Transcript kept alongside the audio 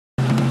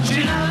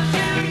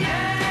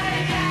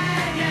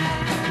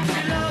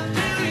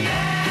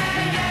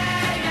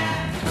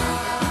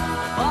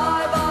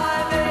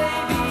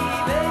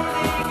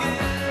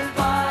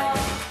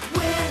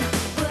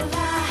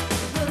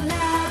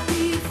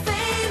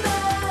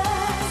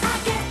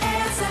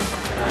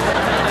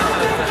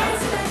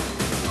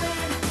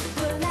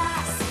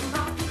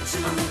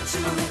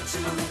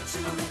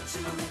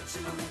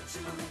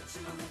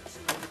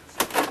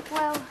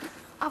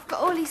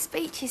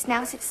teaches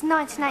now since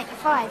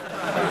 1985.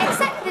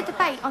 Exactly the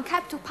debate on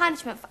capital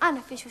punishment for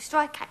unofficial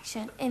strike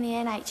action in the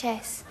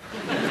NHS.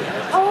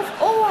 Oh,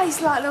 I've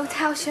always liked Lord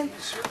Halsham.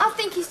 I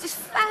think he's just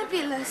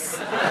fabulous.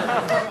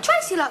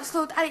 Tracy likes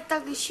Lord Alec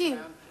Douglas-Home,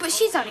 but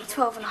she's only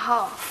 12 and a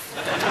half.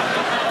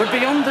 But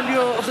beyond the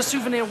lure of the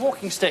souvenir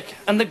walking stick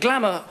and the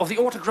glamour of the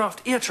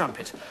autographed ear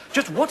trumpet,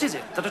 just what is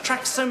it that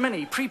attracts so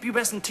many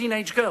prepubescent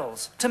teenage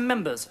girls to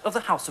members of the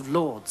House of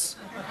Lords?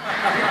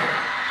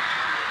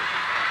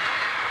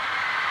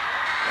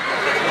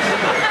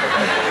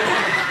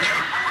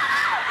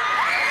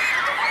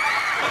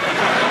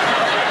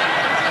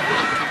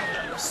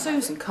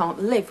 Susan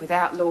can't live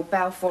without Lord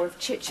Balfour of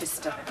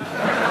Chichester.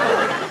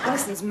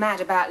 Allison's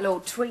mad about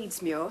Lord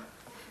Tweedsmuir,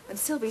 and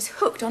Sylvie's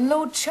hooked on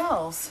Lord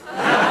Charles.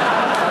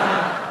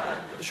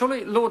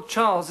 Surely Lord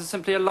Charles is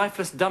simply a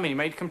lifeless dummy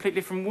made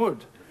completely from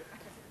wood.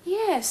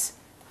 Yes,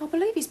 I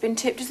believe he's been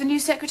tipped as the new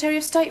Secretary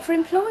of State for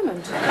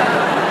Employment. We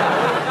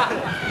have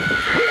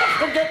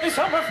to get this,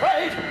 I'm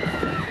afraid.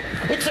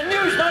 It's a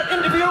Newsnight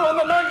interview on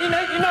the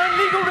 1989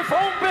 Legal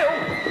Reform Bill.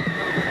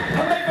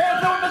 And they've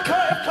had Lord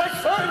Mackay of Place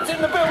Ferns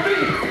in the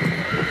building.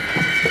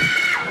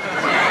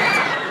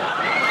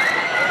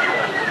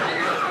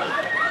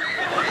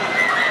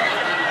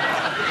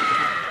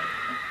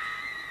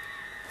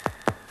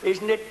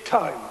 Isn't it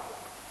time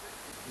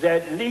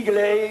that legal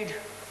aid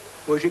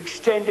was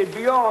extended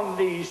beyond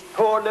these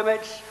poor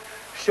limits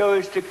so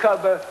as to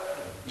cover...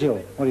 Jill,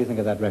 what do you think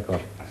of that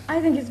record? I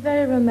think it's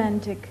very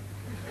romantic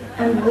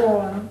and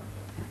warm.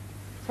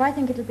 So I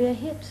think it'll be a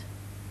hit.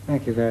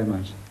 Thank you very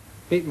much.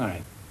 Pete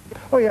Murray.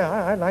 Oh, yeah,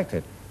 I liked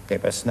it.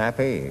 It was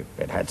snappy.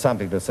 It had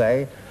something to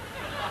say.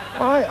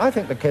 I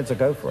think the kids will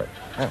go for it.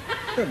 Yeah.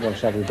 Well,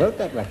 shall we vote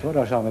that record,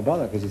 or shall we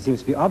bother? Because it seems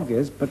to be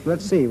obvious, but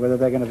let's see whether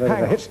they're going to vote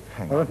a hit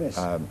or a miss.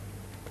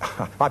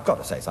 I've got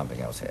to say something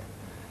else here.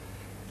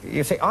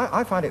 You see,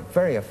 I find it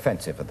very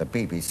offensive of the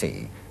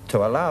BBC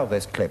to allow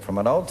this clip from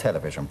an old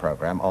television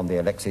programme on the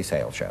Alexei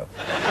Sayle show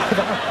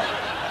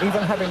without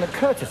even having the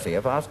courtesy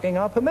of asking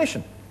our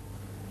permission.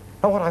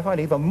 And what I find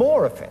even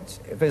more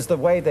offensive is the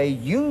way they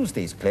use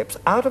these clips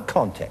out of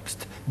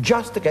context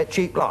just to get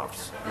cheap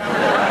laughs.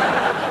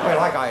 Well,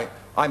 like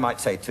I might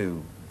say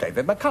to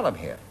David McCullum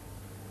here.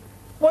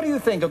 What do you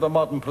think of the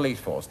modern police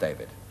force,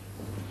 David?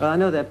 Well, I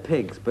know they're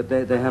pigs, but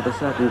they have a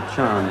certain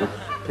charm that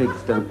pigs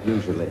don't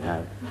usually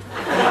have.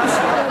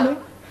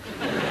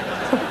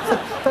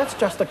 That's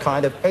just the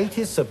kind of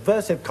 80s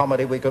subversive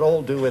comedy we could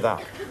all do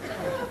without.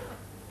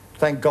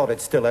 Thank God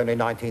it's still only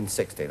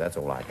 1960, that's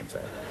all I can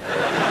say.